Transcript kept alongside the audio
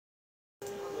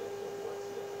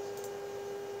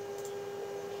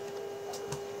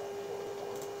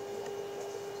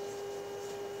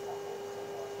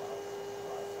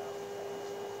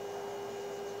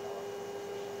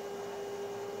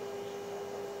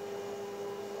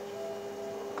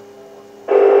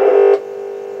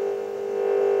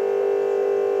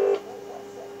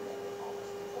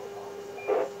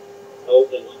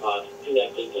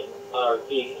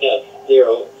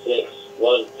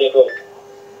REF061 Echo.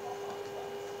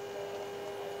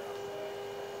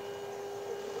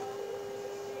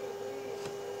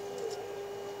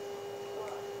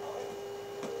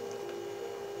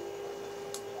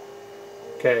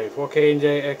 Okay, 4K&J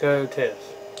Echo test.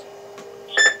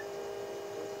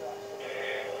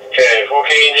 Okay,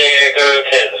 4K&J Echo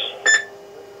test.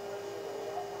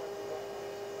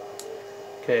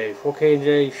 Okay, 4K&J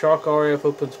SharkRF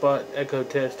Openspot Echo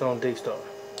test on DSTAR.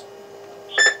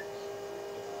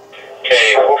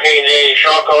 Okay, 4K&J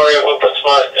SharkRF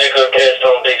Openspot Echo test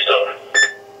on DSTAR.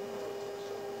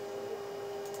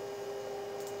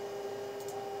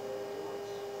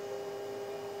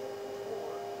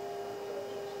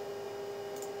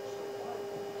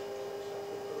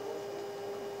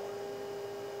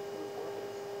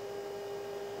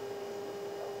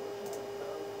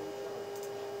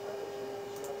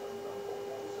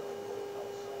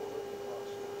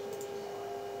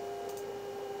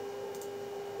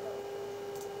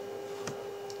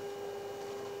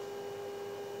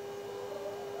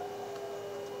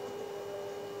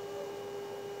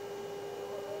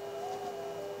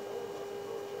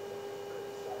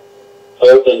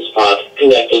 Openspot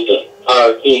connected to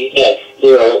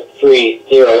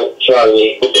REF030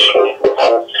 Charlie.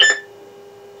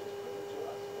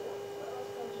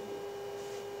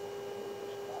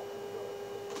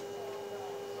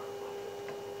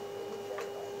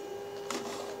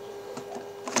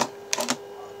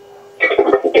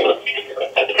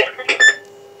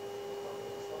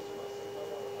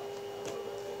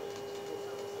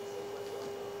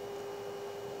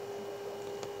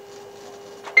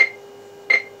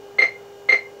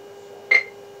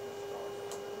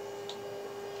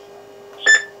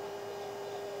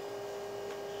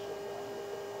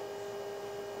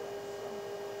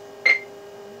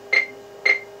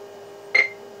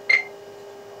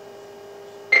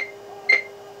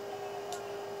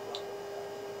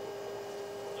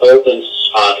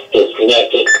 Openspot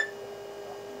disconnected.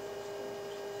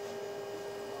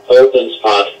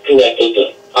 Openspot connected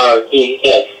to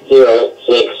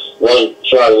REF061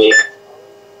 Charlie.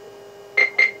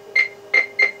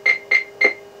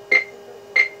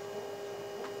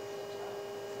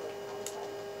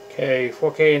 Okay,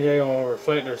 4K&J on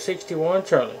reflector 61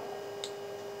 Charlie.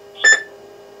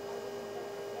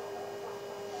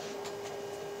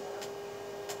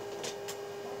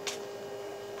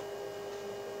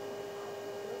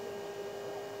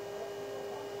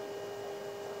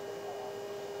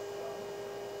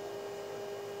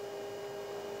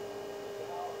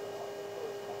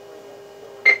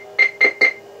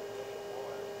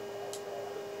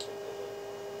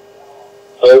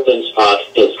 Openspot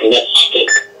disconnected.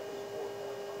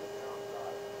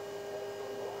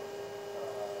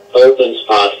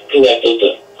 Openspot connected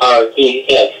to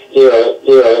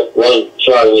REF001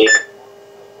 Charlie.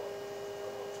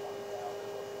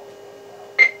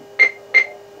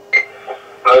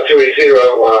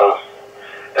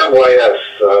 MYS.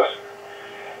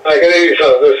 I can use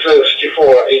this is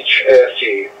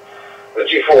G4HSG, the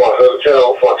G4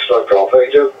 Hotel Foxtrot Golf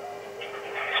Agent.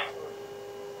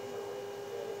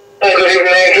 Good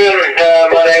evening, Adrian.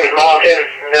 My name's Martin.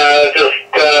 Just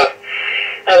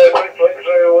had a quick flick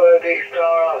through DSTAR. I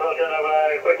thought I'd have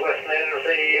a quick listen in and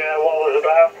see what it was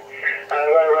about.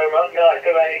 Very much nice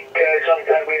to make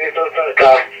contact with you for the first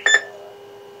time.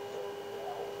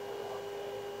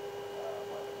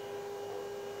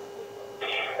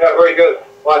 Yeah, very good.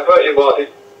 My pleasure, Martin.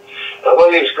 My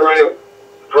name's Graham.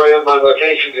 My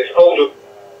location is Oldham.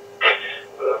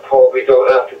 Probably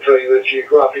don't have to tell you the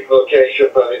geographic location,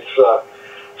 but it's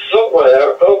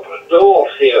somewhere up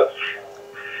north here,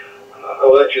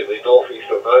 allegedly northeast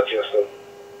of Manchester.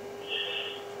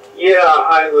 Yeah,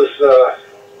 I was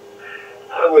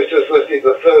just listening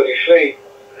to 30 feet,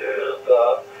 and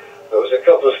there was a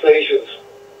couple of stations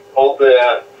on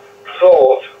there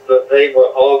thought that they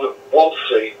were on one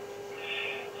seat.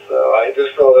 So I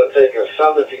just thought I'd take a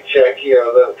sanity check here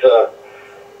that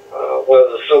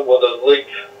whether someone had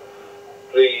linked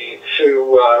the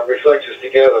two reflectors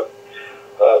together.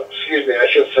 Excuse me, I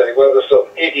should say whether some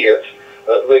idiot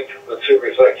had linked the two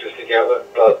reflectors together,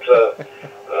 but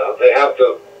they have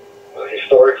done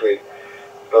historically,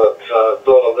 but not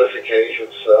on this occasion,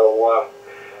 so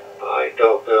I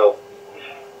don't know.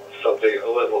 Something a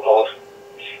little odd.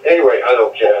 Anyway, I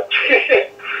don't care.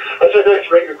 I said let's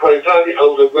make a quick time.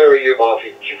 Where are you,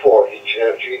 Martin?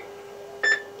 G4HFG.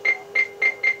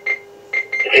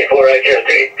 G4HFG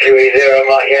 230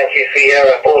 Mike Yankee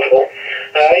Sierra Portable.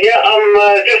 Yeah, I'm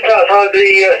just outside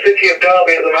the city of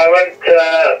Derby at the moment.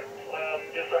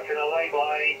 Just looking a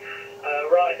lay-by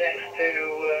right next to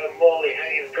Morley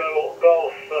Hayes Golf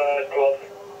Club.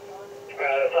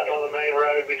 Sat on the main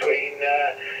road between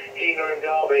Healer and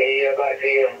Derby. Back to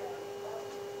you.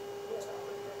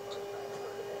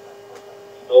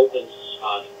 Open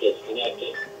spot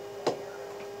disconnected.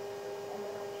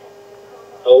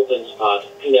 Open spot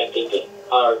connected to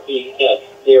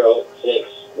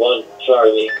RPF061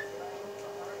 Charlie.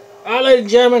 Alright, ladies and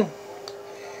gentlemen,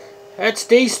 that's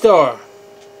DSTAR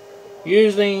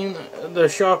using the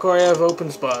SharkRF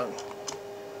Openspot.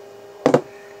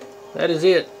 That is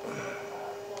it.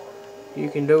 You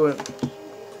can do it.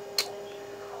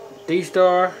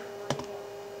 DSTAR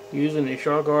using the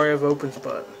SharkRF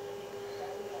Openspot.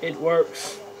 It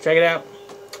works. Check it out.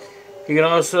 You can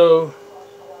also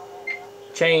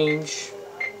change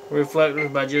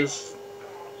reflectors by just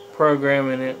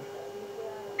programming it.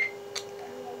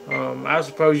 I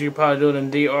suppose you could probably do it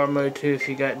in DR mode too if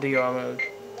you got DR mode.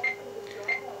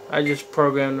 I just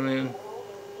programmed them in.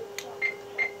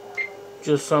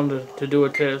 Just some to do a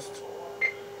test.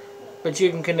 But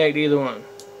you can connect either one.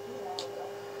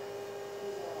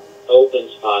 Open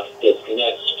spot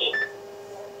disconnected.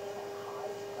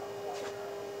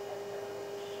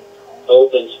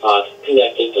 Open spot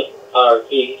connected to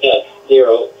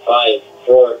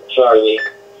RPF054 Charlie.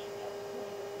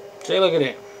 See, look at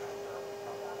that.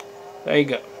 There you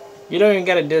go. You don't even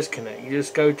got to disconnect. You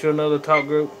just go to another talk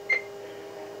group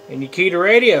and you key the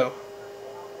radio.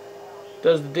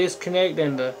 Does the disconnect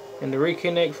and the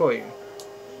reconnect for you.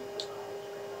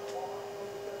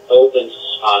 Open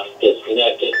spot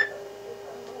disconnected.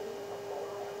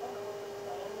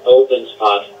 Open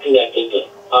spot connected to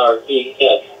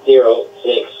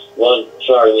RPF061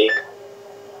 Charlie.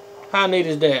 How neat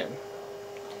is that?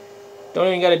 Don't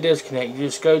even got to disconnect. You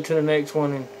just go to the next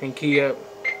one and key up.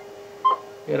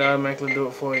 It'll automatically do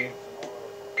it for you.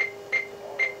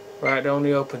 Right on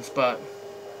the open spot.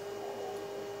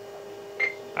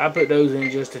 I put those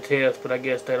in just to test, but I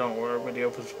guess they don't work with the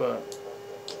open spot.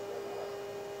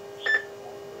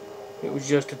 It was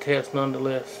just a test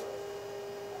nonetheless.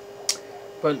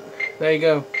 But there you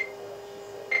go.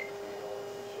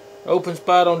 Open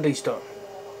spot on DSTAR.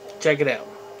 Check it out.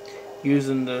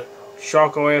 Using the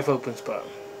SharkRF Openspot.